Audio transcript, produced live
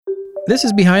This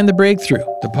is Behind the Breakthrough,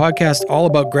 the podcast all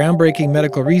about groundbreaking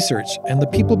medical research and the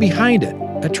people behind it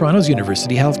at Toronto's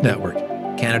University Health Network,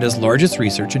 Canada's largest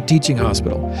research and teaching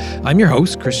hospital. I'm your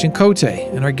host, Christian Cote,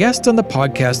 and our guest on the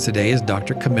podcast today is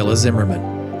Dr. Camilla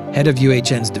Zimmerman, head of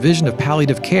UHN's Division of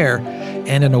Palliative Care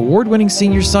and an award-winning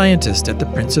senior scientist at the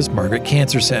Princess Margaret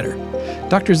Cancer Centre.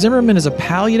 Dr. Zimmerman is a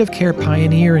palliative care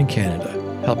pioneer in Canada,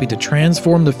 helping to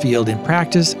transform the field in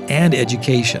practice and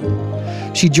education.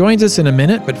 She joins us in a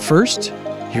minute, but first,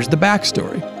 here's the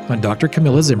backstory on Dr.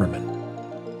 Camilla Zimmerman.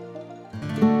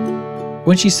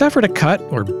 When she suffered a cut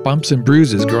or bumps and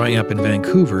bruises growing up in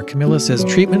Vancouver, Camilla says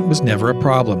treatment was never a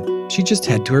problem. She just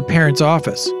head to her parents'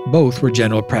 office. Both were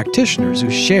general practitioners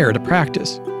who shared a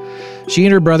practice. She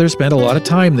and her brother spent a lot of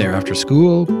time there after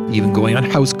school, even going on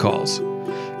house calls.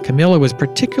 Camilla was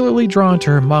particularly drawn to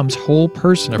her mom's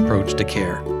whole-person approach to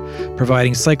care,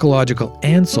 providing psychological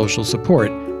and social support,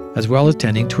 as well as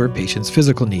tending to her patients'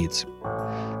 physical needs.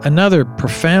 Another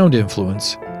profound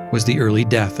influence was the early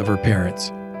death of her parents.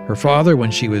 Her father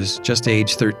when she was just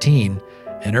age 13,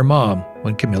 and her mom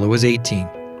when Camilla was 18.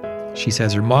 She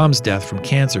says her mom's death from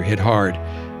cancer hit hard,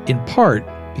 in part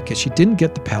because she didn't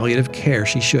get the palliative care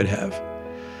she should have.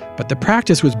 But the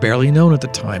practice was barely known at the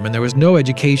time, and there was no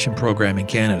education program in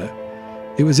Canada.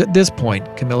 It was at this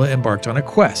point Camilla embarked on a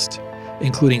quest,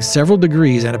 including several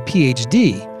degrees and a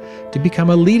PhD, to become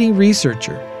a leading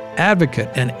researcher, advocate,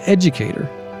 and educator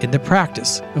in the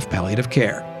practice of palliative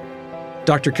care.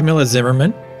 Dr. Camilla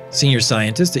Zimmerman, senior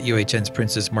scientist at UHN's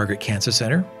Princess Margaret Cancer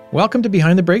Centre, welcome to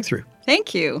Behind the Breakthrough.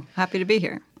 Thank you. Happy to be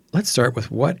here. Let's start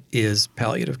with what is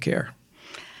palliative care?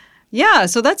 Yeah,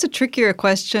 so that's a trickier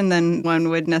question than one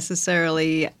would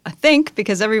necessarily think,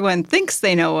 because everyone thinks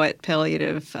they know what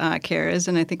palliative care is,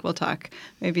 and I think we'll talk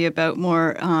maybe about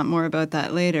more about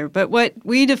that later. But what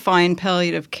we define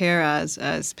palliative care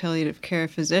as palliative care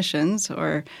physicians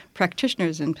or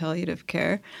practitioners in palliative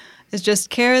care is just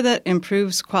care that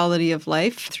improves quality of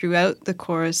life throughout the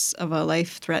course of a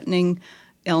life-threatening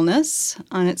illness,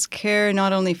 and it's care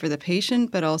not only for the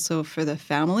patient but also for the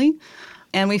family.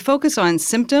 And we focus on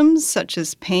symptoms such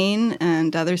as pain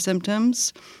and other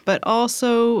symptoms, but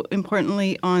also,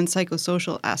 importantly, on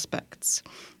psychosocial aspects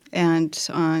and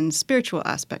on spiritual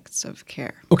aspects of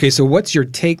care. Okay, so what's your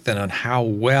take then on how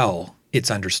well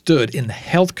it's understood in the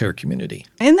healthcare community?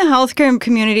 In the healthcare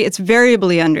community, it's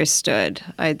variably understood,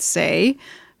 I'd say.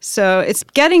 So it's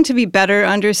getting to be better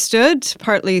understood,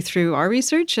 partly through our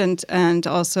research and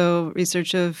also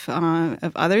research of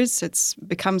others. It's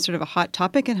become sort of a hot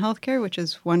topic in healthcare, which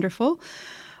is wonderful.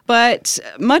 But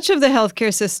much of the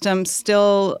healthcare system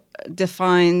still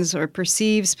defines or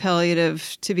perceives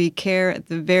palliative to be care at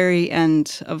the very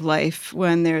end of life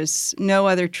when there's no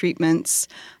other treatments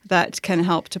that can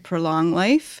help to prolong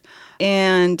life.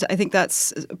 And I think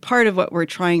that's part of what we're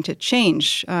trying to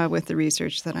change with the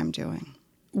research that I'm doing.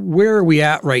 Where are we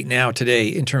at right now today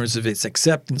in terms of its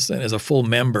acceptance then as a full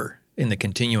member in the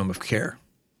continuum of care?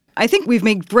 I think we've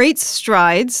made great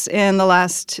strides in the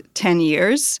last 10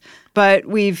 years, but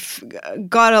we've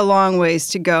got a long ways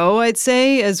to go, I'd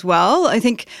say, as well. I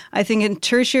think in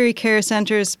tertiary care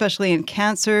centers, especially in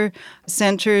cancer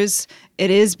centers, it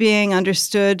is being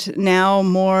understood now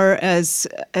more as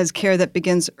care that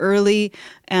begins early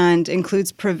and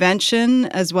includes prevention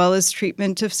as well as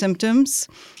treatment of symptoms,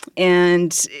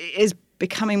 and is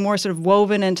becoming more sort of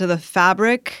woven into the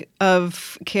fabric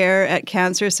of care at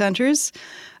cancer centers.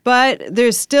 But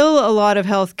there's still a lot of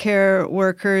healthcare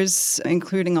workers,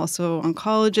 including also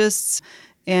oncologists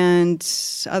and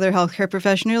other healthcare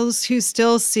professionals, who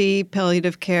still see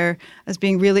palliative care as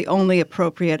being really only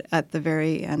appropriate at the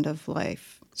very end of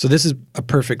life. So this is a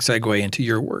perfect segue into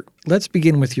your work. Let's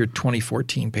begin with your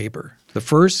 2014 paper, the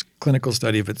first clinical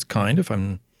study of its kind, if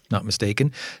I'm not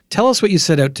mistaken. Tell us what you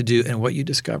set out to do and what you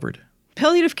discovered.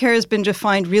 Palliative care has been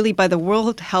defined really by the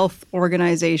World Health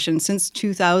Organization since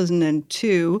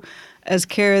 2002 as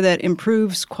care that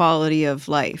improves quality of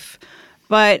life.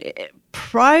 But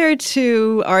prior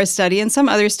to our study and some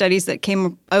other studies that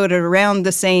came out at around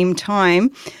the same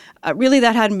time, really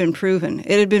that hadn't been proven.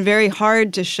 It had been very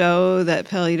hard to show that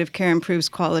palliative care improves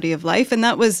quality of life, and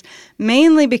that was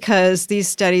mainly because these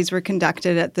studies were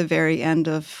conducted at the very end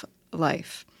of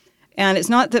life. And it's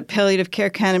not that palliative care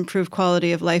can improve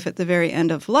quality of life at the very end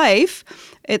of life.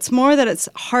 It's more that it's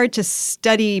hard to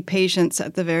study patients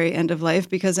at the very end of life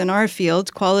because in our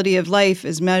field, quality of life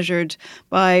is measured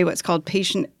by what's called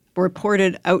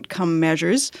patient-reported outcome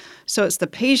measures. So it's the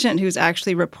patient who's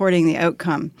actually reporting the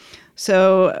outcome.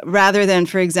 So rather than,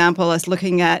 for example, us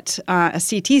looking at a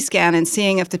CT scan and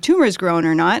seeing if the tumor is grown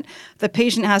or not, the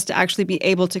patient has to actually be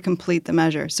able to complete the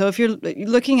measure. So if you're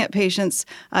looking at patients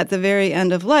at the very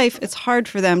end of life, it's hard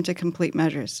for them to complete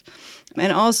measures.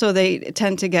 And also they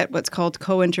tend to get what's called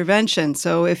co-intervention.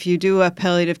 So if you do a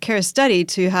palliative care study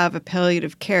to have a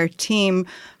palliative care team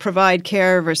provide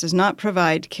care versus not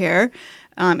provide care,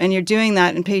 and you're doing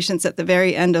that in patients at the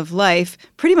very end of life,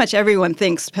 pretty much everyone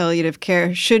thinks palliative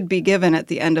care should be given at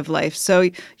the end of life. So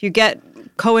you get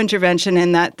co-intervention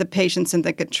in that the patients in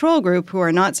the control group who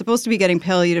are not supposed to be getting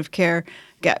palliative care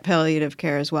get palliative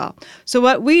care as well. So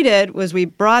what we did was we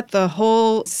brought the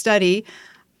whole study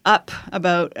up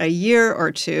about a year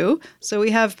or two. So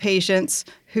we have patients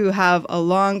who have a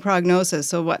long prognosis.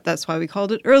 So that's why we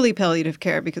called it early palliative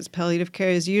care, because palliative care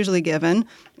is usually given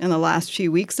in the last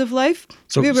few weeks of life.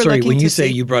 So sorry, when you say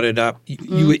you brought it up,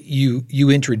 you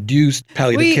introduced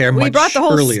palliative care much earlier. We brought the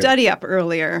whole study up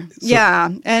earlier.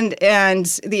 And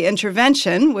the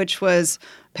intervention, which was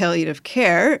palliative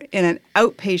care in an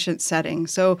outpatient setting.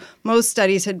 So most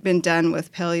studies had been done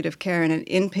with palliative care in an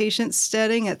inpatient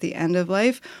setting at the end of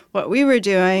life. What we were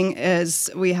doing is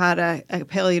we had a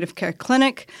palliative care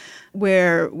clinic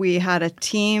where we had a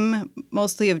team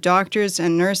mostly of doctors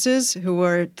and nurses who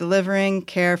were delivering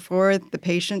care for the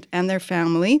patient and their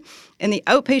family. In the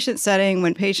outpatient setting,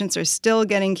 when patients are still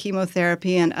getting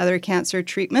chemotherapy and other cancer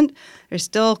treatment, they're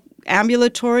still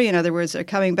ambulatory. In other words, they're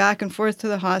coming back and forth to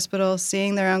the hospital,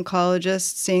 seeing their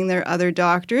oncologist, seeing their other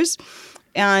doctors.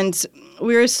 And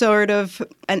we're sort of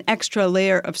an extra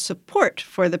layer of support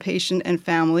for the patient and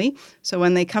family. So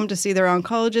when they come to see their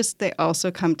oncologist, they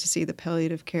also come to see the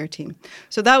palliative care team.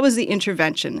 So that was the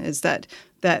intervention, is that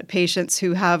patients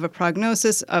who have a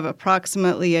prognosis of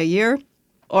approximately a year,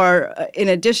 or in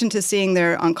addition to seeing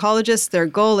their oncologist, their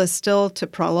goal is still to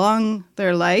prolong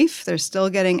their life. They're still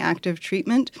getting active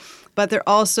treatment, but they're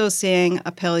also seeing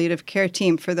a palliative care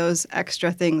team for those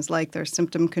extra things like their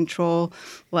symptom control,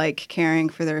 like caring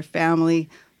for their family,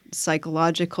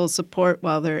 psychological support.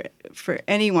 While for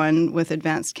anyone with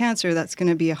advanced cancer, that's going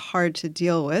to be hard to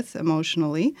deal with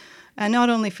emotionally. And not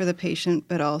only for the patient,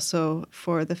 but also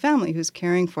for the family who's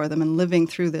caring for them and living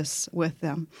through this with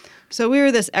them. So we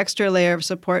were this extra layer of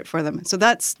support for them. So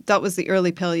that was the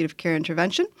early palliative care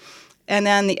intervention. And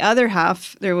then the other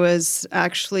half, there was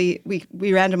actually, we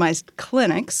randomized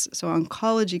clinics, so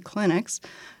oncology clinics,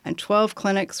 and 12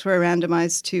 clinics were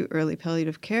randomized to early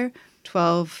palliative care,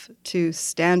 12 to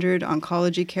standard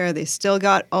oncology care. They still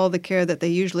got all the care that they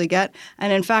usually get.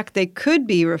 And in fact, they could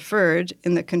be referred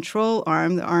in the control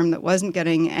arm, the arm that wasn't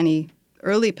getting any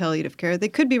early palliative care, they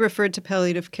could be referred to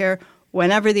palliative care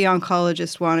whenever the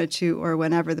oncologist wanted to or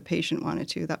whenever the patient wanted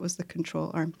to. That was the control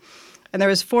arm. And there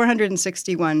was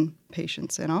 461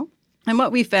 patients in all. And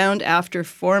what we found after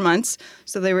 4 months,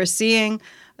 so they were seeing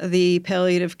the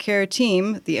palliative care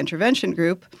team, the intervention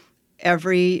group,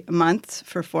 every month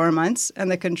for 4 months, and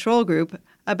the control group,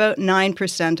 about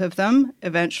 9% of them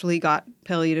eventually got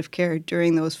palliative care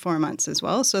during those 4 months as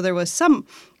well. So there was some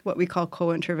what we call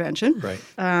co-intervention,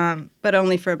 right. But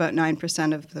only for about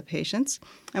 9% of the patients.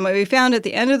 And what we found at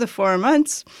the end of the 4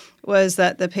 months was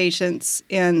that the patients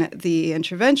in the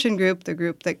intervention group, the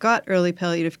group that got early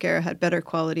palliative care, had better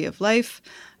quality of life,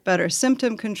 better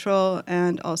symptom control,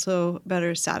 and also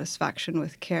better satisfaction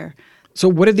with care. So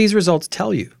what did these results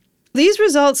tell you? These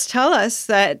results tell us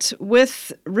that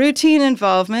with routine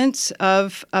involvement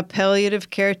of a palliative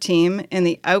care team in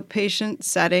the outpatient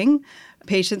setting,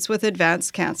 patients with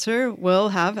advanced cancer will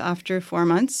have, after 4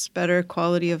 months, better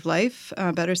quality of life,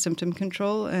 better symptom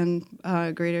control, and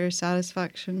greater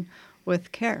satisfaction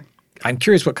with care. I'm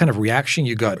curious what kind of reaction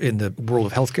you got in the world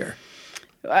of healthcare.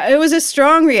 It was a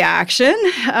strong reaction,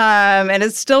 and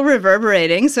it's still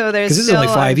reverberating. So there's still only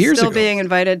 5 years still ago. being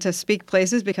invited to speak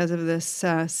places because of this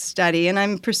study, and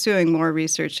I'm pursuing more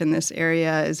research in this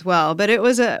area as well. But it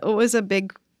was a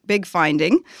big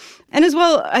finding. And as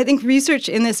well, I think research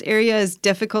in this area is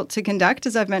difficult to conduct,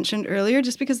 as I've mentioned earlier,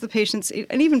 just because the patients,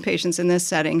 and even patients in this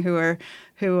setting who are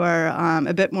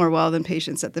a bit more well than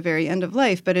patients at the very end of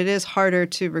life, but it is harder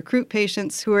to recruit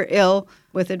patients who are ill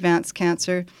with advanced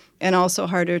cancer, and also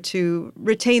harder to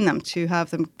retain them, to have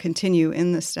them continue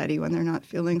in the study when they're not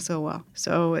feeling so well.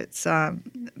 So it's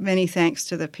many thanks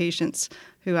to the patients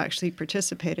who actually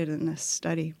participated in this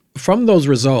study. From those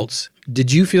results,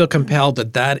 did you feel compelled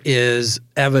that is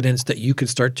evidence that you could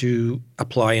start to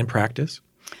apply in practice?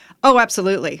 Oh,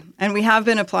 absolutely. And we have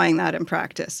been applying that in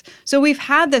practice. So we've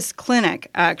had this clinic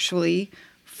actually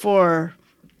for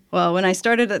Well, when I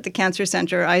started at the Cancer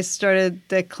Center, I started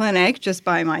the clinic just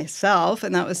by myself,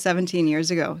 and that was 17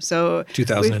 years ago. So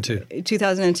 2002.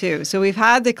 2002. So we've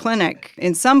had the clinic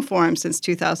in some form since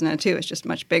 2002. It's just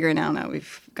much bigger now. Now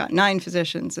we've got 9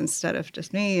 physicians instead of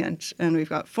just me, and we've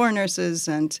got 4 nurses,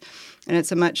 and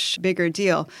it's a much bigger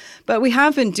deal. But we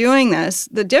have been doing this.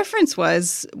 The difference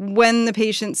was when the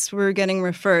patients were getting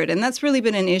referred, and that's really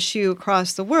been an issue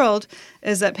across the world,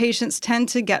 is that patients tend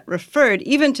to get referred,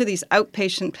 even to these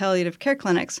outpatient palliative care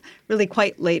clinics, really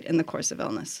quite late in the course of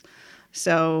illness.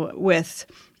 So with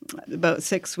about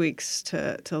 6 weeks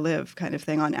to live kind of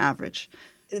thing on average.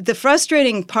 The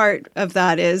frustrating part of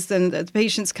that is then the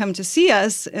patients come to see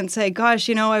us and say, gosh,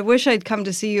 I wish I'd come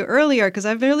to see you earlier because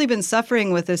I've really been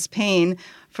suffering with this pain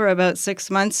for about 6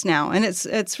 months now. And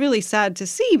it's really sad to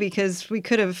see because we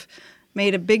could have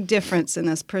made a big difference in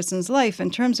this person's life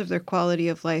in terms of their quality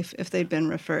of life if they'd been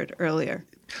referred earlier.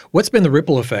 What's been the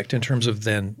ripple effect in terms of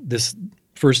then this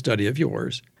first study of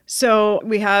yours? So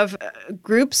we have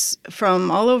groups from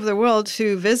all over the world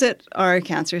who visit our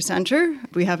cancer center.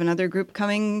 We have another group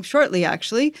coming shortly,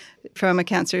 actually, from a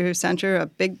cancer center, a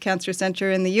big cancer center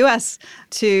in the U.S.,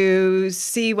 to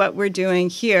see what we're doing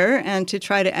here and to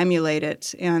try to emulate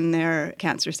it in their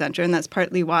cancer center. And that's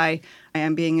partly why I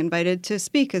am being invited to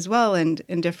speak as well in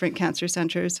different cancer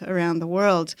centers around the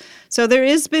world. So there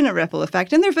has been a ripple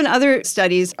effect. And there have been other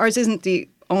studies. Ours isn't the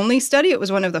only study. It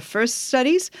was one of the first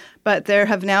studies, but there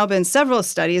have now been several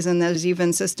studies, and there's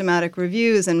even systematic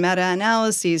reviews and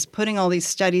meta-analyses putting all these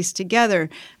studies together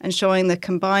and showing the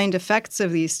combined effects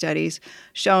of these studies,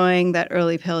 showing that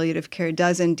early palliative care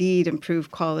does indeed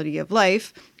improve quality of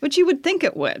life, which you would think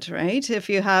it would, right? If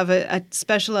you have a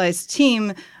specialized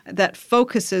team that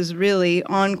focuses really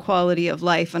on quality of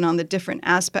life and on the different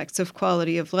aspects of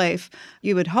quality of life,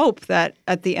 you would hope that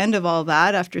at the end of all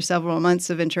that, after several months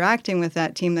of interacting with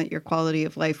that team, that your quality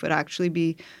of life would actually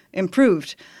be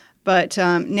improved. But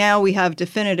now we have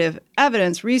definitive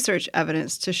evidence, research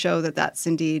evidence, to show that that's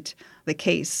indeed the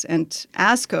case. And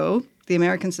ASCO, the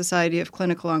American Society of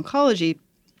Clinical Oncology,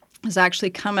 has actually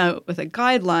come out with a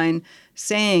guideline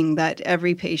saying that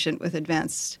every patient with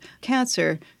advanced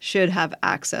cancer should have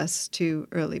access to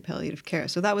early palliative care.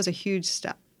 So that was a huge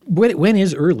step. When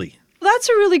is early? Well, that's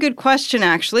a really good question,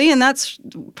 actually, and that's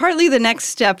partly the next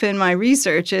step in my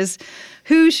research is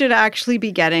who should actually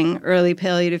be getting early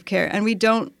palliative care, and we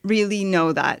don't really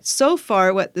know that. So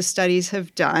far, what the studies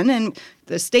have done, and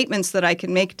the statements that I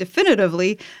can make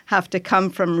definitively have to come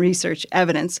from research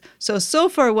evidence. So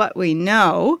far what we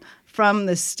know from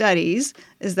the studies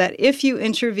is that if you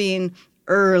intervene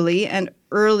early, and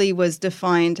early was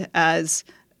defined as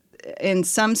in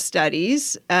some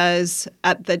studies as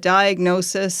at the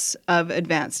diagnosis of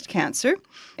advanced cancer.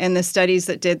 And the studies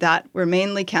that did that were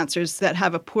mainly cancers that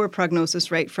have a poor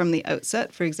prognosis right from the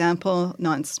outset. For example,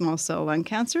 non-small cell lung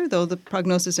cancer, though the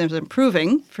prognosis is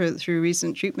improving through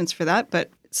recent treatments for that, but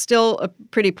still a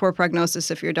pretty poor prognosis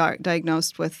if you're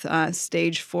diagnosed with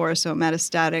stage 4, so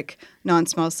metastatic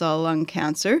non-small cell lung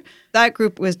cancer. That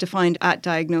group was defined at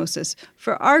diagnosis.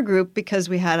 For our group, because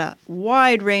we had a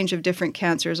wide range of different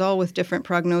cancers, all with different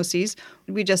prognoses,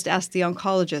 we just asked the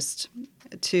oncologist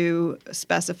to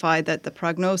specify that the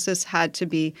prognosis had to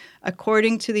be,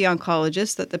 according to the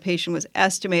oncologist, that the patient was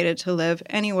estimated to live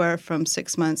anywhere from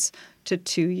 6 months to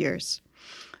 2 years.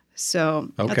 So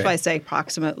That's why I say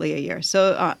approximately a year.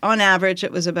 So on average,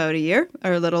 it was about a year,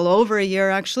 or a little over a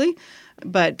year, actually.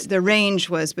 But the range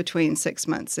was between 6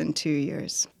 months and 2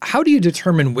 years. How do you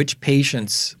determine which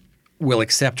patients will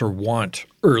accept or want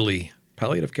early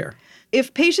palliative care?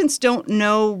 If patients don't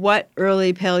know what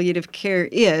early palliative care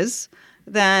is,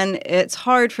 then it's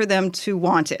hard for them to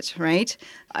want it, right?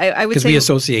 I would say because we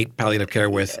associate palliative care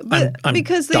with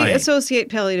because they dying. associate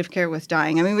palliative care with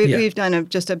dying. I mean, we've done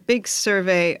just a big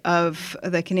survey of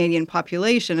the Canadian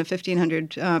population of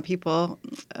 1,500 people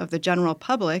of the general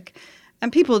public,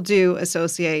 and people do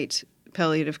associate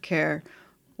palliative care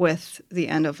with the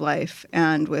end of life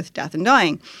and with death and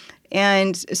dying.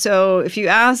 And so if you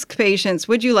ask patients,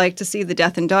 would you like to see the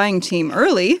death and dying team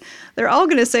early? They're all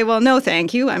going to say, well, no,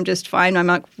 thank you. I'm just fine. I'm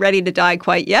not ready to die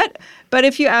quite yet. But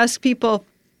if you ask people,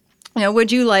 would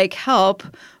you like help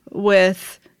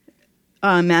with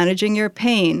managing your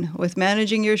pain, with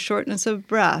managing your shortness of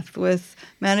breath, with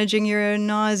managing your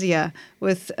nausea,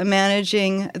 with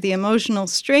managing the emotional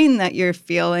strain that you're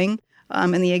feeling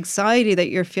and the anxiety that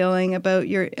you're feeling about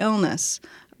your illness?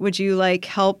 Would you like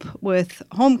help with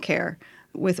home care,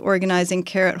 with organizing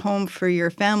care at home for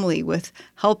your family, with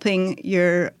helping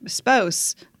your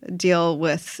spouse deal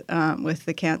with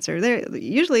the cancer?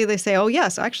 Usually they say, oh,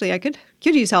 yes, actually, I could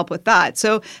use help with that.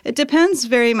 So it depends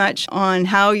very much on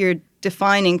how you're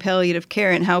defining palliative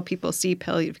care and how people see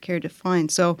palliative care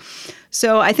defined. So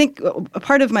I think a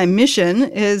part of my mission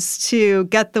is to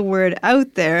get the word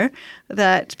out there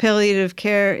that palliative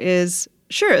care is,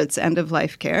 sure, it's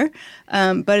end-of-life care,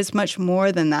 but it's much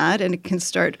more than that, and it can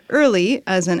start early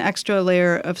as an extra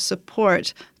layer of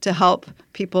support to help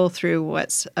people through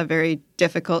what's a very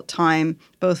difficult time,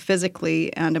 both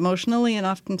physically and emotionally, and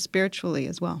often spiritually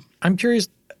as well. I'm curious,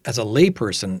 as a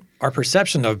layperson, our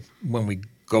perception of when we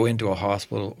go into a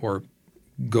hospital or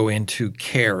go into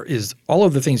care is all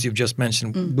of the things you've just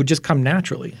mentioned would just come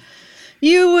naturally.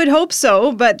 You would hope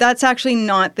so, but that's actually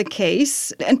not the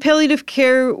case. And palliative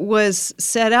care was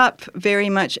set up very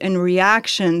much in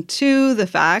reaction to the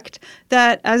fact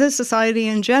that as a society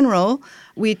in general,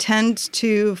 we tend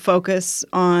to focus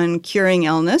on curing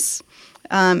illness,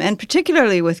 and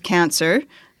particularly with cancer.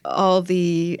 All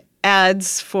the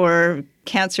ads for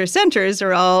cancer centers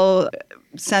are all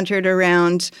centered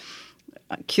around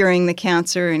curing the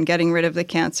cancer and getting rid of the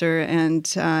cancer and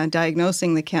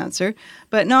diagnosing the cancer,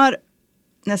 but not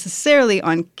necessarily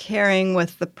on caring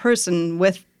with the person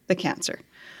with the cancer.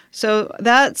 So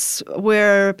that's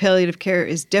where palliative care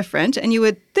is different. And you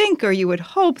would think, or you would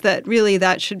hope, that really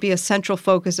that should be a central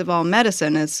focus of all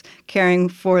medicine, is caring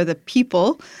for the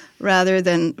people rather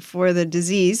than for the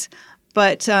disease.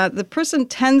 But the person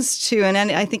tends to, and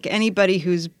I think anybody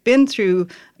who's been through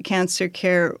cancer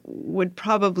care would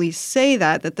probably say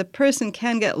that the person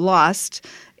can get lost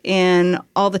in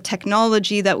all the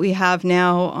technology that we have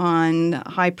now on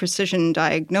high precision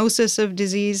diagnosis of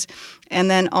disease,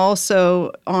 and then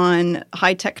also on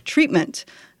high-tech treatment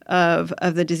of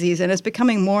the disease. And it's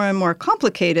becoming more and more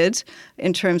complicated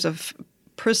in terms of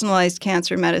personalized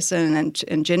cancer medicine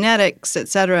and genetics, et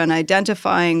cetera, and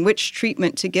identifying which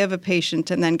treatment to give a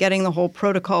patient and then getting the whole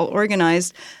protocol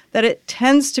organized, that it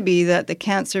tends to be that the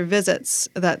cancer visits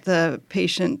that the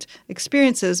patient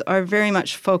experiences are very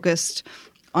much focused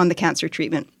on the cancer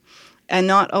treatment and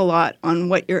not a lot on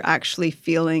what you're actually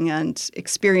feeling and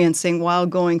experiencing while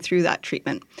going through that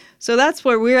treatment. So that's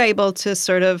where we're able to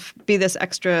sort of be this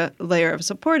extra layer of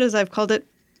support, as I've called it,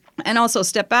 and also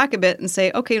step back a bit and say,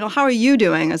 okay, how are you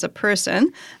doing as a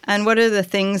person, and what are the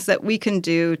things that we can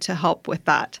do to help with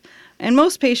that? And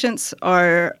most patients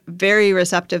are very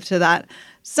receptive to that.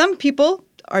 Some people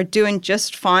are doing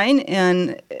just fine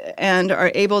and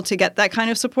are able to get that kind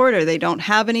of support, or they don't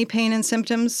have any pain and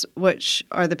symptoms, which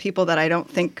are the people that I don't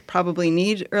think probably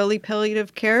need early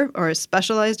palliative care or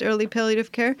specialized early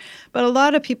palliative care. But a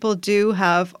lot of people do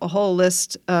have a whole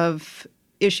list of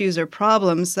issues or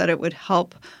problems that it would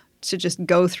help to just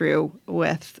go through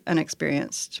with an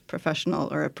experienced professional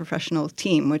or a professional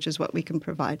team, which is what we can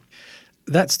provide.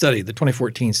 That study, the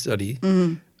 2014 study,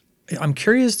 I'm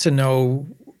curious to know,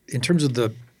 in terms of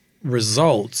the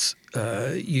results,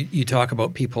 you talk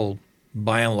about people,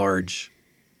 by and large,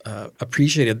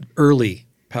 appreciated early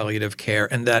palliative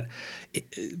care, and that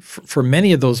for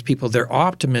many of those people, their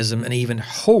optimism and even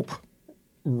hope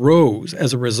rose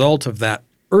as a result of that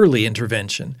early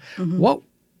intervention. What,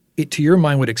 to your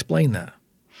mind, would explain that?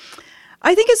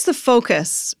 I think it's the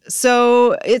focus.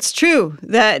 So it's true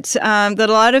that that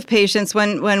a lot of patients,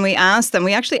 when we ask them,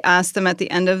 we actually asked them at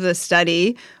the end of the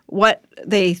study what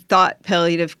they thought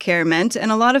palliative care meant,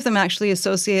 and a lot of them actually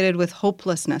associated with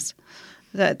hopelessness,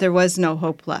 that there was no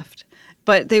hope left.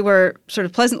 But they were sort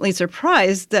of pleasantly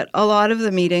surprised that a lot of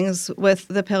the meetings with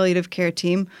the palliative care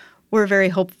team were very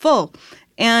hopeful.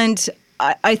 And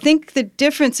I think the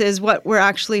difference is what we're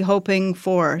actually hoping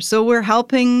for. So we're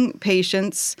helping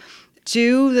patients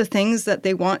do the things that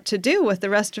they want to do with the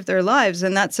rest of their lives.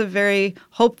 And that's a very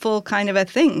hopeful kind of a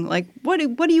thing. Like, what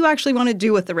do you actually want to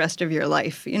do with the rest of your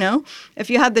life? If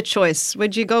you had the choice,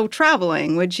 would you go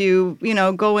traveling? Would you,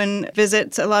 go and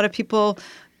visit? A lot of people,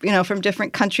 from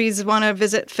different countries want to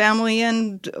visit family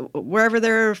and wherever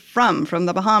they're from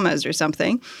the Bahamas or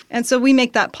something. And so we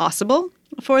make that possible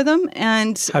for them.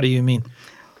 And how do you mean?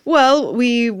 Well,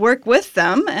 we work with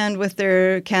them and with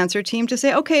their cancer team to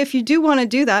say, okay, if you do want to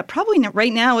do that, probably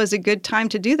right now is a good time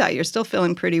to do that. You're still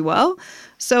feeling pretty well.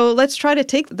 So let's try to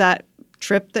take that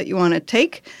trip that you want to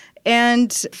take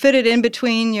and fit it in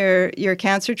between your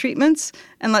cancer treatments.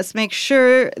 And let's make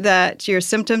sure that your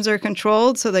symptoms are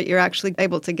controlled so that you're actually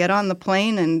able to get on the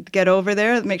plane and get over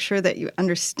there. Make sure that you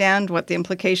understand what the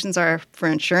implications are for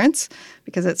insurance,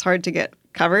 because it's hard to get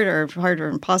covered or hard or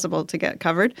impossible to get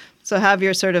covered. So have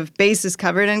your sort of bases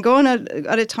covered and go on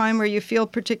at a time where you feel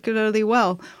particularly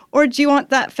well. Or do you want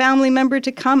that family member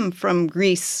to come from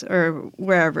Greece or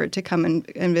wherever to come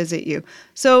and visit you?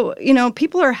 So,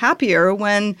 people are happier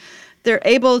when they're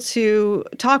able to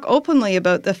talk openly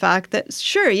about the fact that,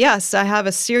 sure, yes, I have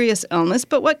a serious illness,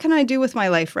 but what can I do with my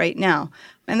life right now?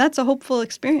 And that's a hopeful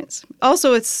experience.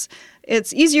 Also, it's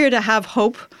easier to have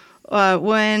hope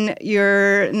when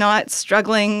you're not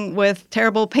struggling with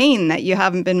terrible pain that you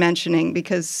haven't been mentioning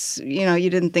because, you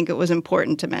didn't think it was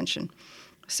important to mention.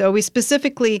 So we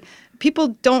specifically, people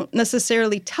don't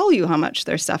necessarily tell you how much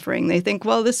they're suffering. They think,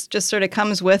 well, this just sort of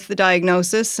comes with the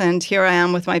diagnosis and here I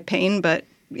am with my pain, but,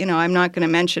 I'm not going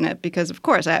to mention it because, of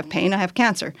course, I have pain, I have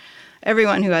cancer.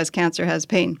 Everyone who has cancer has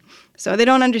pain. So they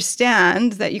don't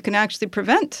understand that you can actually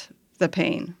prevent the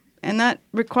pain. And that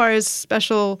requires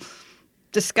special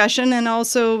discussion and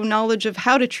also knowledge of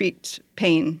how to treat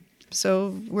pain.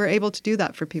 So we're able to do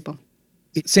that for people.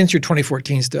 Since your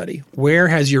 2014 study, where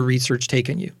has your research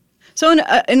taken you? So in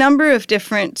a number of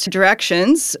different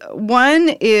directions.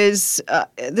 One is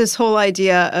this whole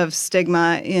idea of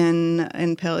stigma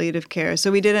in palliative care.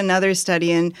 So we did another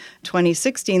study in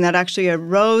 2016 that actually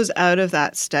arose out of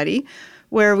that study,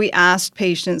 where we asked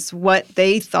patients what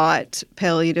they thought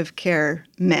palliative care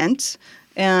meant.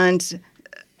 And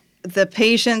the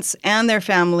patients and their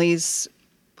families,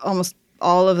 almost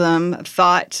all of them,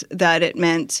 thought that it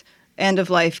meant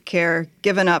end-of-life care,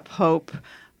 given up hope,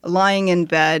 lying in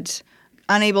bed,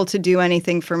 unable to do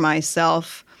anything for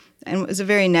myself, and it was a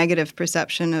very negative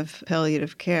perception of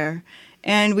palliative care.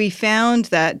 And we found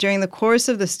that during the course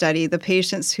of the study, the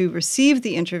patients who received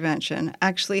the intervention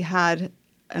actually had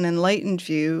an enlightened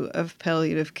view of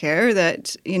palliative care,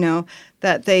 that,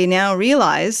 that they now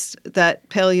realized that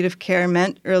palliative care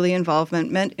meant early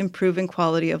involvement, meant improving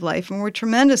quality of life, and were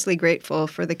tremendously grateful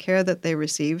for the care that they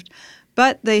received.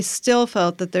 But they still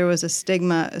felt that there was a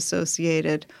stigma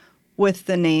associated with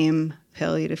the name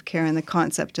palliative care and the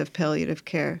concept of palliative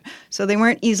care. So they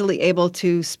weren't easily able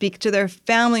to speak to their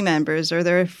family members or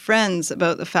their friends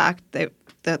about the fact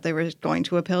that they were going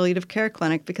to a palliative care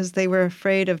clinic because they were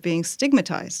afraid of being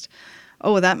stigmatized.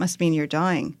 Oh, that must mean you're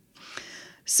dying.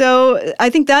 So I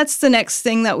think that's the next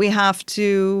thing that we have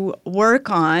to work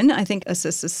on, I think, as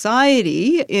a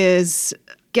society, is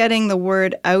getting the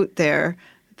word out there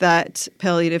that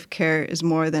palliative care is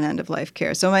more than end-of-life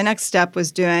care. So my next step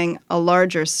was doing a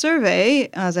larger survey,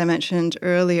 as I mentioned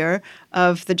earlier,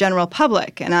 of the general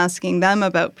public and asking them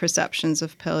about perceptions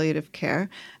of palliative care.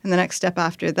 And the next step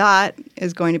after that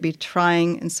is going to be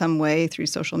trying in some way through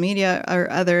social media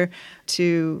or other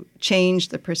to change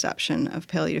the perception of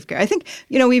palliative care. I think,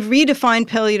 we've redefined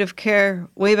palliative care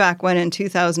way back when in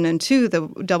 2002, the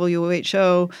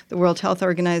WHO, the World Health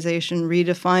Organization,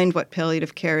 redefined what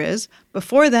palliative care is.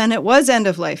 Before then, it was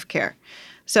end-of-life care.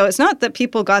 So it's not that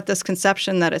people got this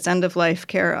conception that it's end-of-life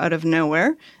care out of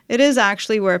nowhere. It is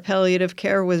actually where palliative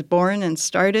care was born and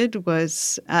started,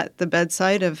 was at the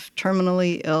bedside of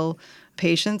terminally ill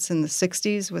patients in the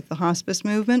 60s with the hospice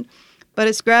movement. But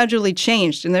it's gradually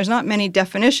changed, and there's not many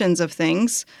definitions of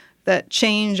things that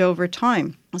change over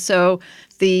time. So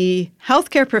the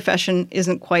healthcare profession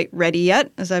isn't quite ready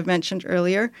yet, as I've mentioned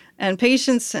earlier, and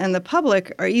patients and the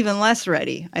public are even less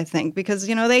ready, I think, because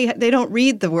they don't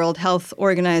read the World Health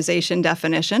Organization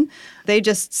definition. They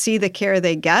just see the care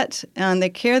they get, and the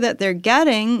care that they're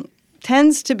getting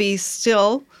tends to be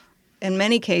still, in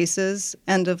many cases,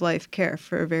 end-of-life care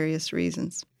for various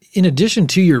reasons. In addition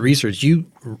to your research, you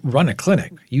run a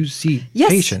clinic. You see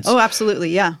patients. Oh, absolutely,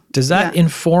 yeah. Does that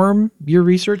inform your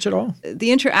research at all?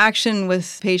 The interaction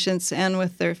with patients and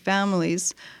with their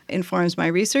families informs my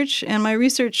research, and my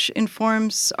research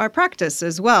informs our practice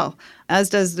as well, as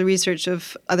does the research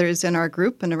of others in our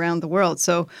group and around the world.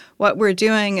 So what we're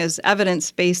doing is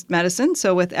evidence-based medicine.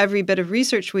 So with every bit of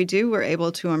research we do, we're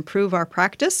able to improve our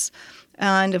practice.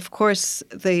 And of course,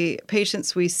 the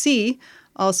patients we see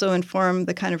also inform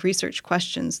the kind of research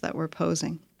questions that we're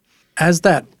posing. As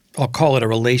that, I'll call it a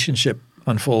relationship,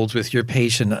 unfolds with your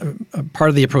patient, part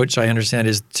of the approach I understand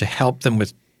is to help them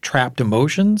with trapped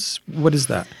emotions. What is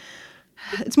that?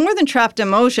 It's more than trapped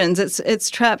emotions. It's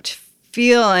trapped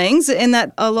feelings, in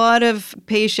that a lot of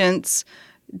patients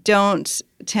don't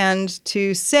tend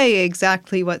to say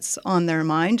exactly what's on their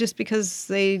mind just because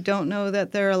they don't know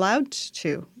that they're allowed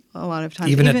to a lot of times.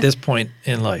 Even at this point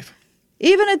in life?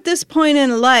 Even at this point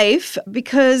in life,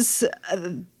 because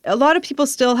a lot of people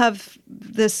still have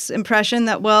this impression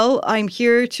that, well, I'm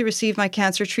here to receive my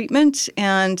cancer treatment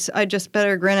and I just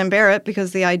better grin and bear it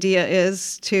because the idea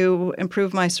is to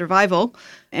improve my survival.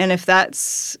 And if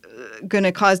that's going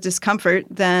to cause discomfort,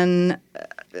 then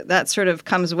that sort of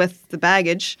comes with the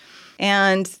baggage.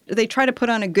 And they try to put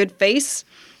on a good face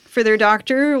for their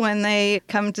doctor when they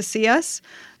come to see us.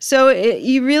 So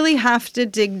you really have to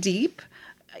dig deep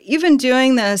even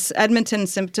doing this Edmonton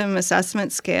Symptom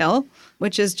Assessment Scale,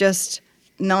 which is just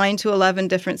 9 to 11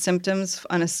 different symptoms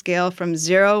on a scale from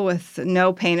 0 with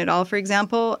no pain at all, for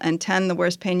example, and 10, the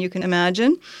worst pain you can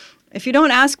imagine. If you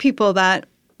don't ask people that,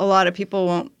 a lot of people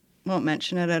won't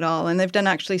mention it at all. And they've done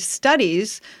actually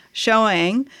studies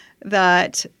showing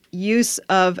that use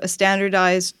of a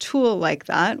standardized tool like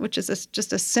that, which is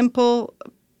just a simple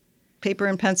paper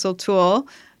and pencil tool,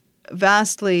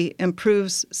 vastly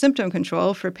improves symptom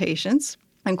control for patients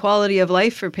and quality of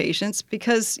life for patients,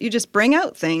 because you just bring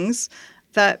out things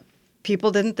that people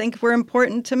didn't think were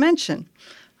important to mention.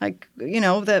 Like,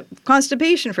 the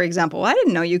constipation, for example. I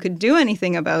didn't know you could do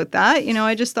anything about that.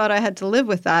 I just thought I had to live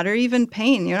with that, or even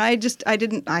pain. I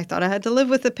thought I had to live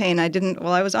with the pain. I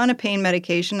was on a pain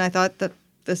medication. I thought that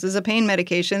this is a pain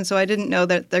medication, so I didn't know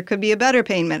that there could be a better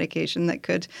pain medication that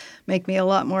could make me a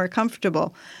lot more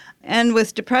comfortable. And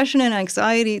with depression and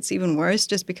anxiety, it's even worse,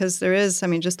 just because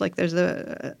just like there's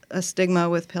a stigma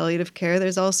with palliative care,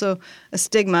 there's also a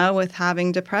stigma with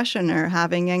having depression or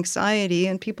having anxiety,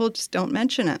 and people just don't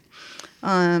mention it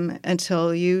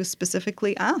until you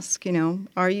specifically ask,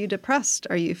 are you depressed?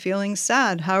 Are you feeling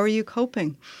sad? How are you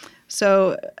coping?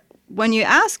 So when you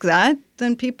ask that,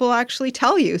 then people actually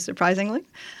tell you, surprisingly.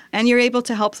 And you're able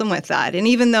to help them with that. And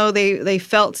even though they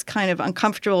felt kind of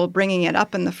uncomfortable bringing it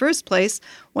up in the first place,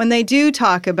 when they do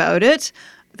talk about it,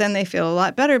 then they feel a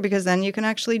lot better, because then you can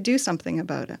actually do something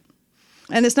about it.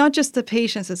 And it's not just the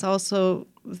patients, it's also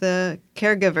the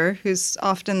caregiver, who's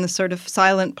often the sort of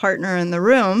silent partner in the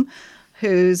room,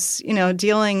 who's,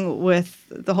 dealing with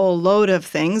the whole load of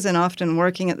things and often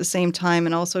working at the same time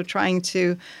and also trying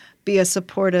to be a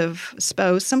supportive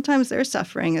spouse. Sometimes they're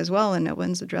suffering as well, and no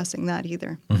one's addressing that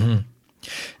either. Mm-hmm.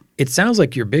 It sounds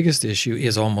like your biggest issue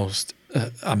is almost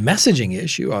a messaging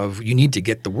issue of you need to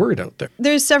get the word out there.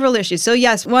 There's several issues. So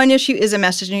yes, one issue is a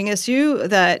messaging issue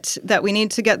that we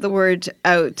need to get the word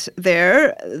out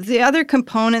there. The other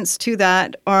components to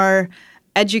that are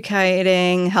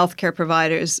educating healthcare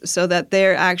providers so that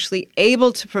they're actually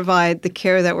able to provide the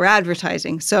care that we're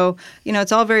advertising. So,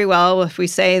 it's all very well if we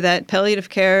say that palliative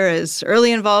care is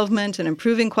early involvement and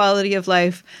improving quality of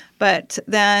life, but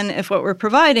then if what we're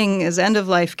providing is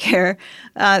end-of-life care,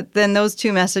 then those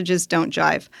two messages don't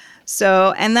jive.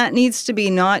 So, and that needs to be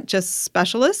not just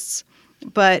specialists,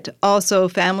 but also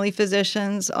family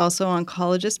physicians, also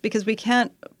oncologists, because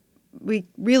we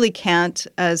really can't,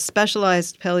 as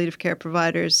specialized palliative care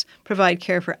providers, provide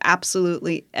care for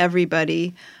absolutely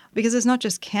everybody, because it's not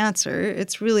just cancer,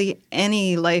 it's really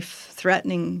any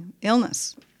life-threatening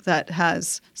illness that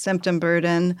has symptom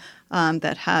burden,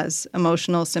 that has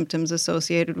emotional symptoms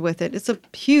associated with it. It's a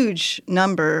huge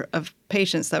number of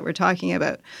patients that we're talking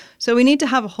about. So we need to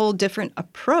have a whole different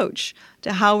approach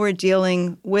to how we're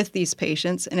dealing with these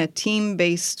patients in a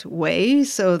team-based way,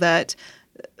 so that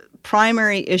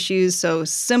primary issues, so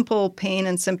simple pain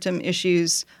and symptom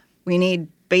issues, we need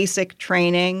basic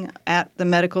training at the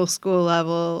medical school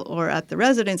level or at the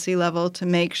residency level to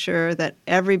make sure that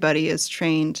everybody is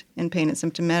trained in pain and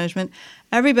symptom management.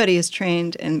 Everybody is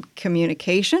trained in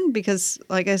communication, because,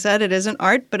 like I said, it is an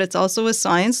art, but it's also a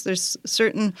science. There's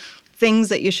certain things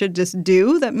that you should just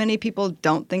do that many people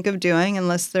don't think of doing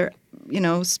unless they're,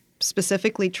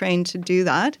 specifically trained to do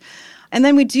that. And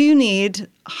then we do need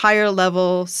higher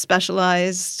level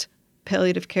specialized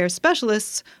palliative care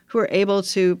specialists who are able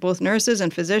to, both nurses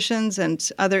and physicians and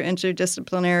other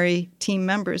interdisciplinary team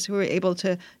members who are able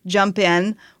to jump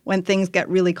in when things get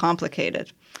really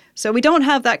complicated. So we don't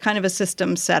have that kind of a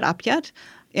system set up yet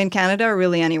in Canada or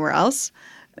really anywhere else.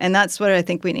 And that's what I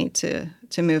think we need to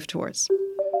move towards.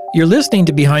 You're listening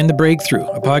to Behind the Breakthrough,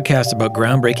 a podcast about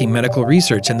groundbreaking medical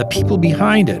research and the people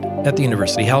behind it at the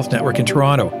University Health Network in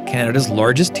Toronto, Canada's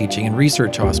largest teaching and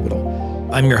research hospital.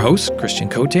 I'm your host, Christian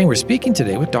Cote, and we're speaking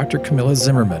today with Dr. Camilla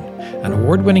Zimmerman, an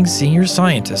award-winning senior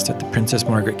scientist at the Princess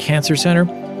Margaret Cancer Centre,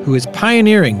 who is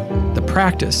pioneering the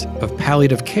practice of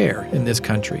palliative care in this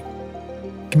country.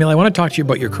 Camilla, I want to talk to you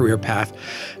about your career path.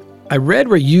 I read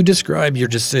where you described your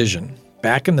decision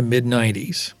back in the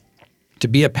mid-90s to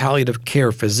be a palliative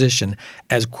care physician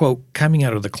as, quote, coming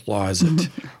out of the closet.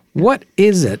 What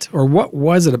is it, or what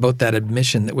was it about that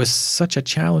admission that was such a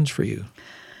challenge for you?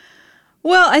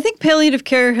 Well, I think palliative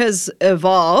care has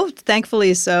evolved,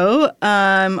 thankfully so,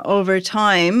 over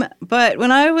time. But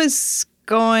when I was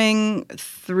going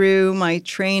through my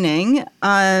training,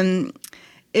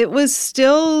 it was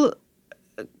still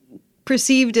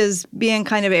perceived as being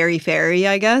kind of airy-fairy,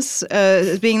 I guess,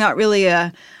 as being not really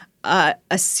a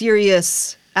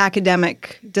serious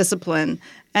academic discipline.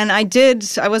 And I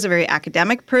was a very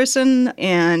academic person,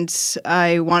 and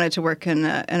I wanted to work in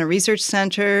a research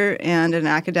center and an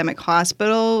academic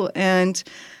hospital. And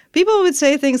people would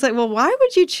say things like, well, why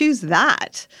would you choose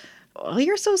that? Well,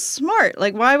 you're so smart.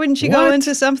 Like, why wouldn't you go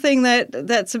into something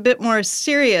that's a bit more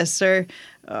serious? Or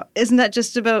isn't that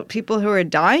just about people who are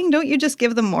dying? Don't you just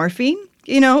give them morphine?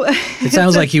 It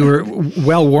sounds like you were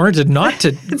well warranted not to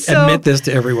admit this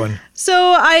to everyone. So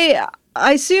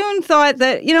I soon thought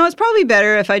that, it's probably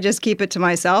better if I just keep it to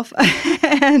myself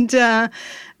and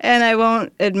I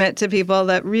won't admit to people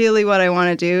that really what I want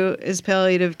to do is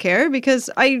palliative care, because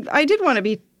I did want to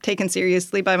be taken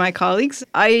seriously by my colleagues.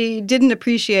 I didn't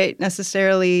appreciate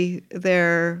necessarily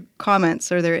their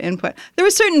comments or their input. There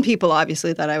were certain people,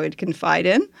 obviously, that I would confide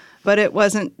in, but it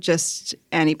wasn't just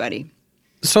anybody.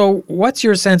 So what's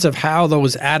your sense of how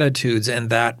those attitudes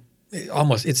and that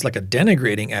it's like a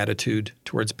denigrating attitude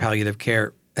towards palliative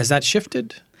care, has that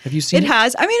shifted? Have you seen it? It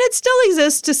has. I mean, it still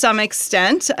exists to some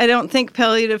extent. I don't think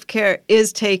palliative care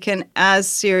is taken as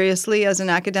seriously as an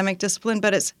academic discipline,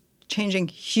 but it's changing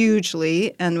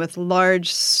hugely and with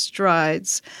large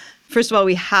strides. First of all,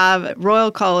 we have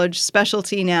Royal College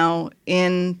specialty now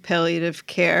in palliative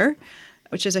care,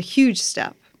 which is a huge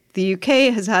step. The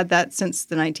UK has had that since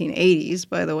the 1980s,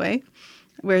 by the way.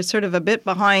 We're sort of a bit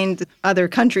behind other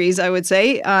countries, I would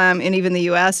say, and even the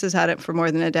US has had it for more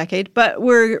than a decade. But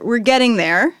we're getting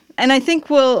there, and I think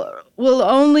we'll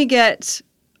only get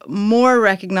more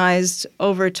recognized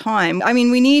over time. I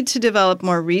mean, we need to develop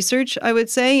more research, I would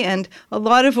say, and a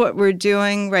lot of what we're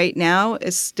doing right now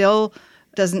is still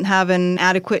doesn't have an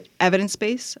adequate evidence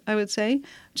base, I would say,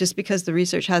 just because the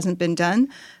research hasn't been done.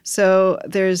 So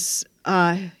there's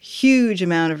a huge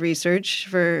amount of research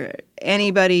for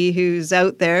anybody who's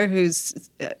out there who's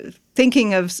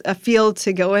thinking of a field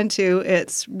to go into.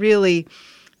 It's really,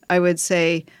 I would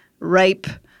say, ripe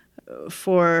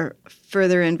for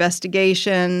further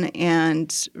investigation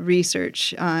and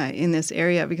research in this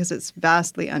area because it's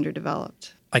vastly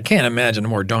underdeveloped. I can't imagine a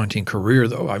more daunting career,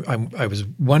 though. I was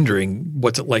wondering,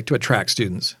 what's it like to attract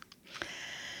students?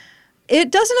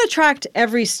 It doesn't attract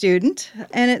every student,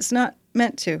 and it's not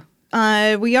meant to.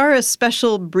 We are a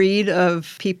special breed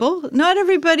of people. Not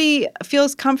everybody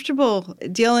feels comfortable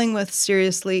dealing with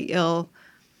seriously ill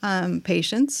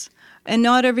patients, and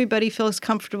not everybody feels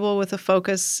comfortable with a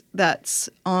focus that's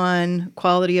on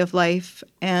quality of life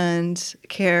and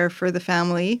care for the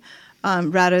family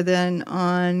rather than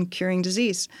on curing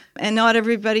disease. And not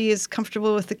everybody is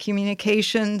comfortable with the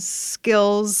communication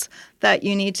skills that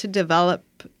you need to develop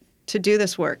to do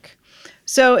this work.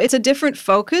 So it's a different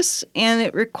focus, and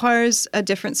it requires a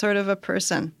different sort of a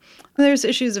person. There's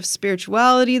issues of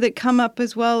spirituality that come up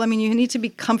as well. I mean, you need to be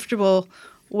comfortable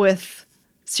with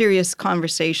serious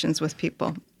conversations with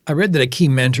people. I read that a key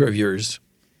mentor of yours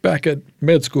back at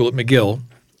med school at McGill,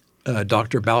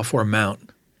 Dr. Balfour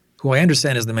Mount, who I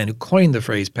understand is the man who coined the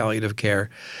phrase palliative care,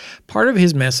 part of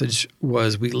his message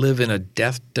was we live in a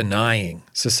death-denying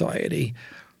society.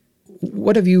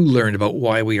 What have you learned about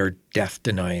why we are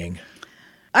death-denying?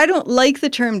 I don't like the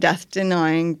term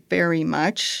death-denying very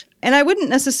much, and I wouldn't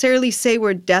necessarily say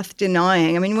we're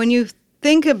death-denying. I mean, when you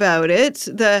think about it,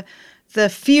 the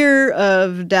fear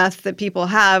of death that people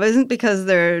have isn't because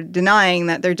they're denying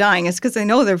that they're dying. It's because they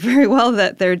know they're very well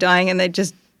that they're dying, and they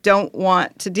just don't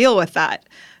want to deal with that.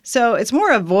 So it's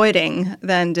more avoiding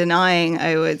than denying,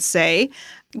 I would say.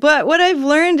 But what I've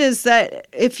learned is that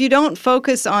if you don't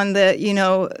focus on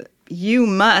you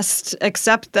must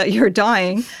accept that you're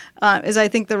dying, is I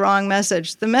think the wrong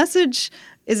message. The message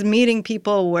is meeting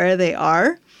people where they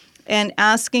are and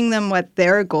asking them what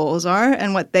their goals are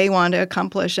and what they want to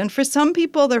accomplish. And for some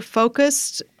people, they're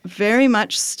focused very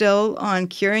much still on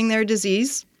curing their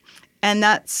disease. And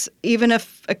that's even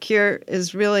if a cure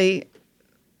is really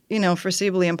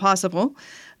foreseeably impossible,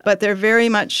 but they're very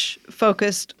much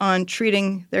focused on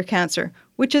treating their cancer,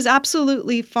 which is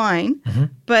absolutely fine. Mm-hmm.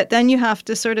 But then you have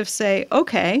to sort of say,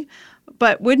 okay,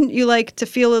 but wouldn't you like to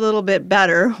feel a little bit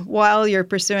better while you're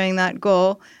pursuing that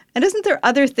goal? And isn't there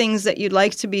other things that you'd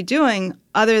like to be doing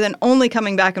other than only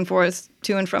coming back and forth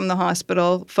to and from the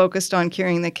hospital focused on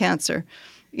curing the cancer?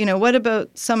 What about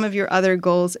some of your other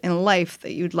goals in life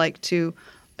that you'd like to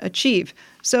achieve?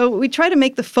 So we try to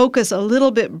make the focus a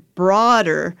little bit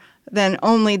broader than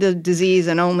only the disease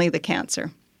and only the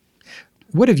cancer.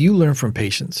 What have you learned from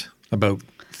patients about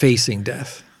facing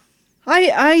death?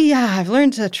 I've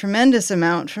learned a tremendous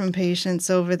amount from patients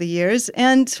over the years.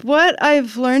 And what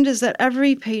I've learned is that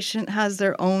every patient has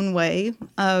their own way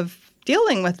of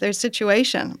dealing with their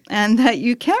situation and that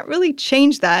you can't really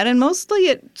change that. And mostly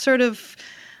it sort of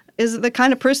is the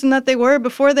kind of person that they were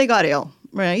before they got ill.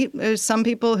 right? There's some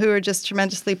people who are just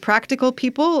tremendously practical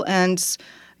people, and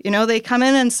they come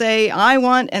in and say, I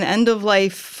want an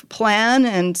end-of-life plan,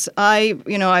 and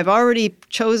I've already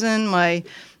chosen my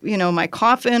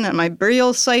coffin and my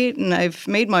burial site, and I've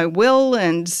made my will,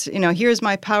 and, here's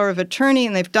my power of attorney,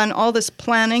 and they've done all this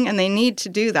planning, and they need to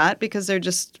do that because they're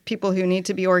just people who need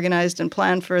to be organized and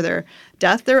plan for their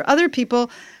death. There are other people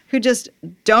who just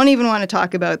don't even want to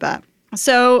talk about that.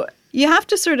 So you have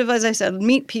to sort of, as I said,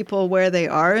 meet people where they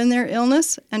are in their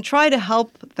illness and try to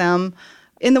help them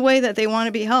in the way that they want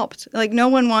to be helped. Like, no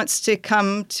one wants to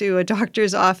come to a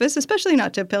doctor's office, especially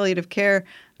not to a palliative care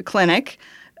clinic,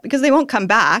 because they won't come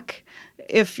back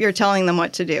if you're telling them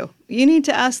what to do. You need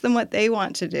to ask them what they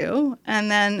want to do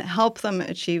and then help them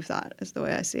achieve that, is the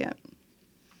way I see it.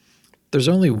 There's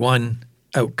only one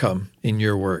outcome in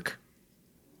your work.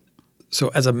 So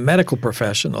as a medical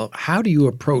professional, how do you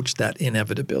approach that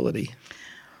inevitability?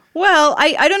 Well,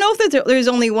 I don't know if there's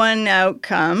only one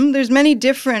outcome. There's many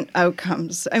different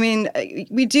outcomes. I mean,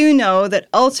 we do know that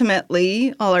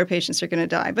ultimately all our patients are going to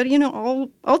die. But,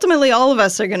 ultimately all of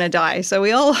us are going to die. So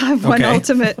we all have one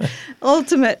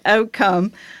ultimate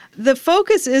outcome. The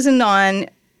focus isn't on,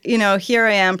 here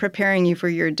I am preparing you for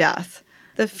your death.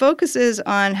 The focus is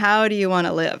on how do you want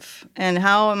to live, and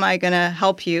how am I going to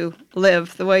help you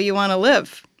live the way you want to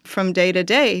live, from day to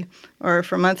day, or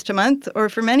from month to month, or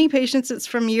for many patients, it's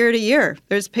from year to year.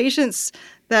 There's patients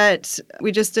that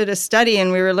we just did a study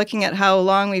and we were looking at how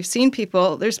long we've seen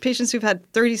people. There's patients who've had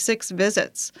 36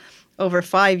 visits over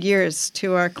 5 years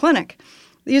to our clinic.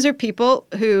 These are people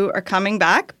who are coming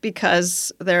back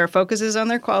because their focus is on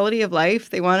their quality of life.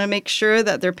 They want to make sure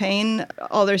that their pain,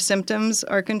 all their symptoms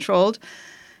are controlled.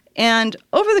 And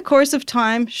over the course of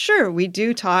time, sure, we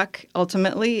do talk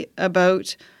ultimately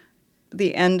about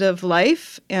the end of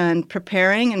life and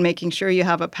preparing and making sure you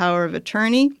have a power of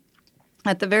attorney,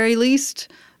 at the very least,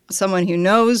 someone who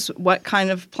knows what kind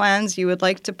of plans you would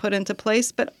like to put into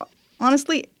place. But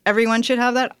honestly, everyone should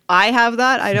have that. I have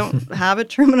that. I don't have a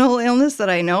terminal illness that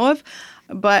I know of,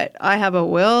 but I have a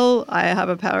will, I have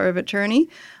a power of attorney.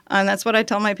 And that's what I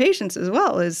tell my patients as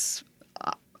well, is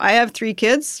I have 3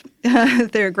 kids.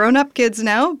 They're grown-up kids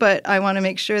now, but I want to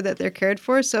make sure that they're cared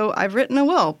for. So I've written a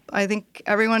will. I think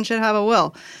everyone should have a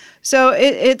will. So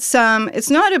it's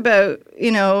not about,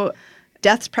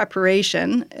 death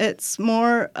preparation. It's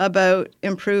more about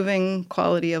improving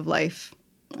quality of life.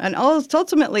 And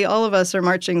ultimately, all of us are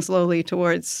marching slowly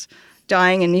towards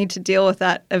dying and need to deal with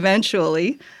that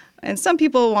eventually. And some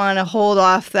people want to hold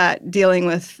off that dealing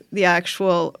with the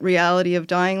actual reality of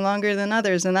dying longer than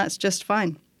others, and that's just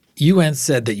fine. You once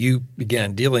said that you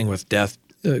began dealing with death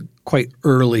quite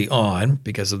early on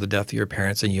because of the death of your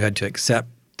parents, and you had to accept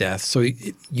death. So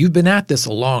you've been at this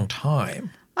a long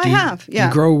time. I have, yeah. Do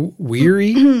you grow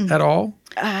weary at all?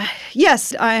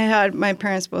 Yes, my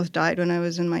parents both died when I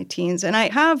was in my teens, and I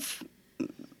have,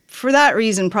 for that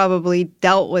reason, probably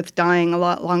dealt with dying a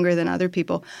lot longer than other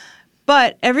people.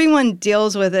 But everyone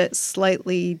deals with it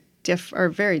slightly or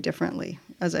very differently,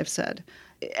 as I've said.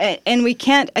 And we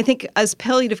can't, I think, as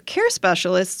palliative care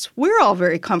specialists, we're all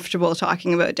very comfortable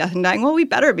talking about death and dying. Well, we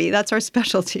better be. That's our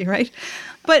specialty, right?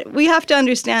 But we have to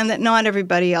understand that not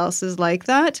everybody else is like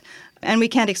that, and we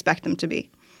can't expect them to be.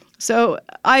 So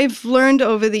I've learned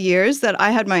over the years that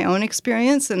I had my own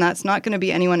experience, and that's not going to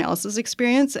be anyone else's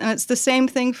experience. And it's the same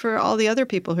thing for all the other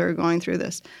people who are going through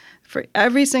this. For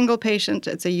every single patient,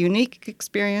 it's a unique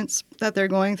experience that they're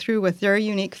going through with their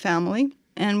unique family.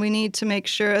 And we need to make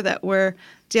sure that we're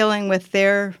dealing with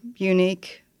their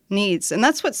unique needs. And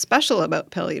that's what's special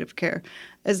about palliative care,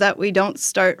 is that we don't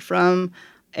start from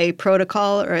a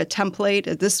protocol or a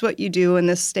template. This is what you do in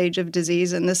this stage of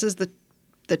disease, and this is the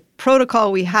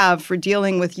protocol we have for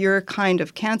dealing with your kind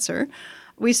of cancer.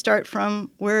 We start from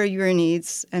where are your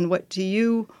needs and what do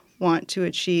you want to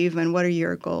achieve and what are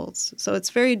your goals. So it's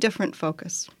very different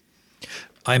focus.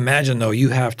 I imagine, though, you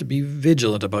have to be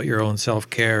vigilant about your own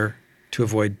self-care to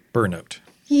avoid burnout.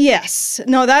 Yes.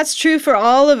 No, that's true for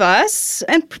all of us,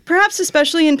 and perhaps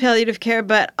especially in palliative care,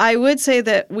 but I would say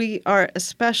that we are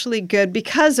especially good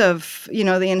because of,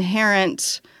 the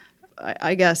inherent,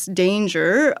 I guess,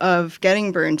 danger of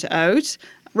getting burnt out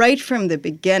right from the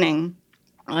beginning.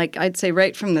 Like I'd say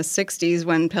right from the 60s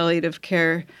when palliative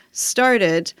care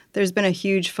started, there's been a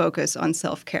huge focus on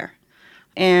self-care,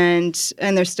 and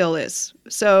there still is.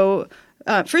 So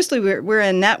firstly, we're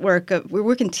a network we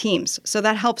work in teams, so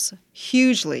that helps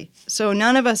hugely. So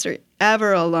none of us are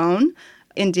ever alone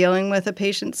in dealing with a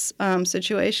patient's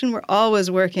situation. We're always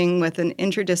working with an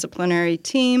interdisciplinary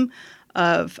team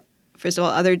of First of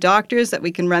all, other doctors that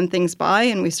we can run things by,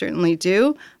 and we certainly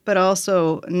do, but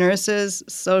also nurses,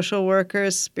 social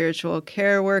workers, spiritual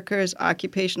care workers,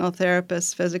 occupational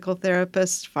therapists, physical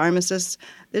therapists, pharmacists.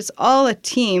 It's all a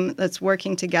team that's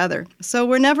working together. So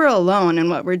we're never alone in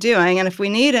what we're doing, and if we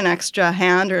need an extra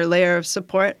hand or layer of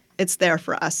support, it's there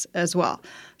for us as well.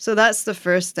 So that's the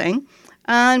first thing.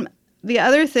 The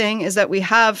other thing is that we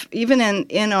have, even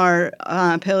in our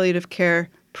palliative care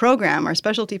program, our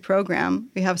specialty program,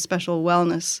 we have special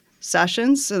wellness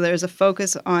sessions. So there's a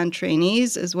focus on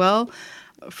trainees as well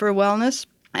for wellness.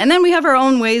 And then we have our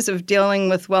own ways of dealing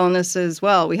with wellness as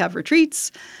well. We have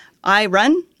retreats. I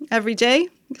run every day,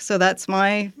 so that's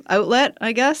my outlet,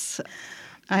 I guess.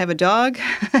 I have a dog.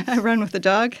 I run with a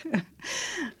dog.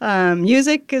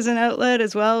 Music is an outlet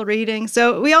as well, reading.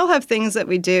 So we all have things that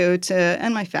we do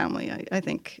and my family, I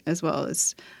think, as well,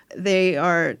 as they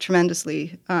are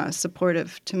tremendously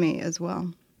supportive to me as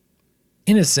well.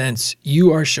 In a sense,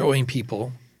 you are showing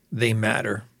people they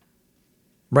matter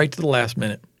right to the last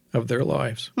minute of their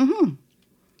lives. Mm-hmm.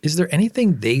 Is there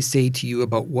anything they say to you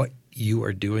about what you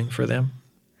are doing for them?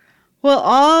 Well,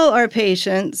 all our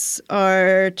patients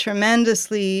are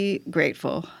tremendously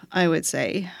grateful, I would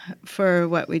say, for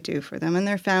what we do for them, and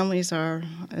their families are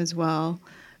as well,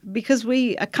 because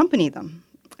we accompany them.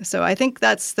 So I think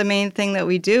that's the main thing that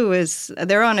we do is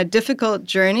they're on a difficult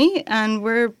journey, and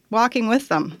we're walking with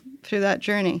them through that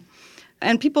journey.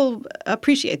 And people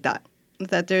appreciate that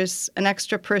there's an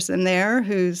extra person there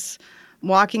who's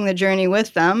walking the journey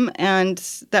with them and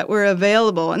that we're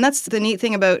available. And that's the neat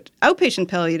thing about outpatient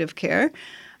palliative care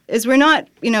is we're not,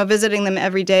 visiting them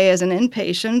every day as an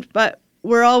inpatient, but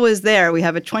we're always there. We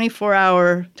have a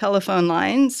 24-hour telephone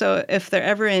line, so if they're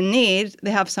ever in need,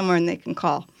 they have someone they can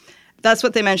call. That's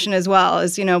what they mentioned as well,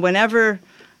 is, whenever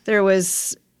there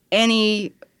was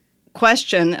any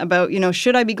question about,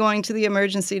 should I be going to the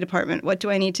emergency department? What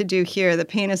do I need to do here? The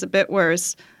pain is a bit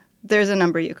worse. There's a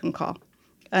number you can call.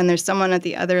 And there's someone at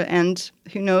the other end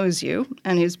who knows you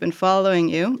and who's been following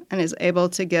you and is able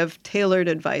to give tailored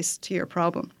advice to your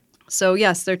problem. So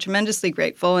yes, they're tremendously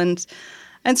grateful, and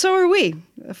so are we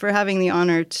for having the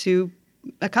honor to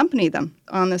accompany them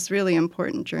on this really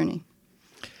important journey.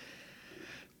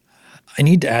 I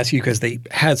need to ask you, because they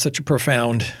had such a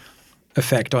profound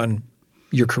effect on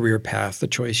your career path, the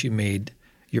choice you made,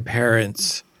 your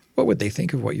parents. What would they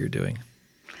think of what you're doing?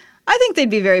 I think they'd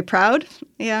be very proud.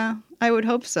 Yeah, I would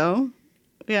hope so.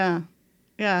 Yeah.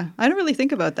 I don't really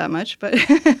think about that much, but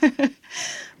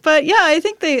but yeah, I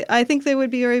think they would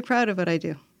be very proud of what I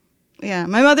do. Yeah,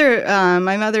 my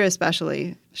mother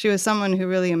especially. She was someone who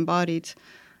really embodied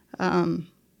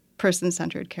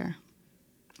person-centered care.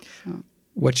 So.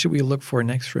 What should we look for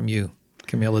next from you,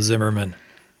 Camilla Zimmerman?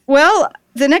 Well,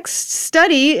 the next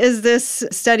study is this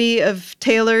study of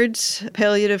tailored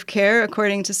palliative care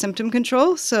according to symptom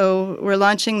control. So we're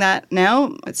launching that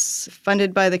now. It's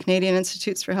funded by the Canadian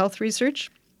Institutes for Health Research.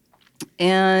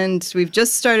 And we've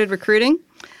just started recruiting.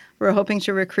 We're hoping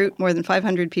to recruit more than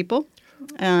 500 people.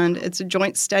 And it's a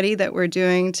joint study that we're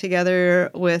doing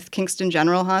together with Kingston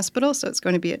General Hospital. So it's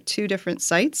going to be at 2 different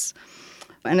sites.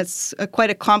 And it's quite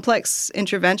a complex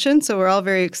intervention, so we're all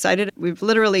very excited. We've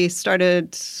literally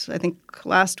started, I think,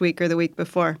 last week or the week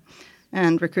before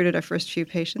and recruited our first few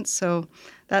patients. So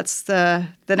that's the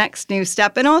next new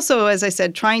step. And also, as I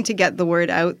said, trying to get the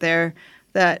word out there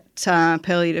that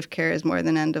palliative care is more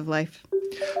than end of life.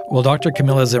 Well, Dr.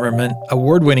 Camilla Zimmerman,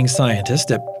 award-winning scientist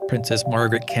at Princess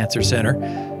Margaret Cancer Centre,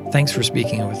 thanks for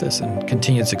speaking with us and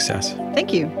continued success.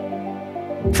 Thank you.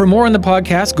 For more on the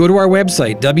podcast, go to our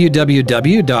website,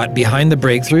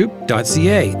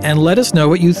 www.behindthebreakthrough.ca, and let us know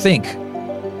what you think.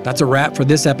 That's a wrap for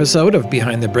this episode of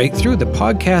Behind the Breakthrough, the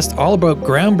podcast all about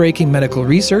groundbreaking medical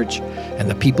research and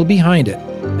the people behind it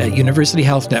at University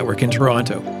Health Network in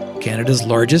Toronto, Canada's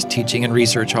largest teaching and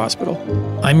research hospital.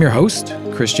 I'm your host,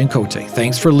 Christian Cote.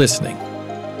 Thanks for listening.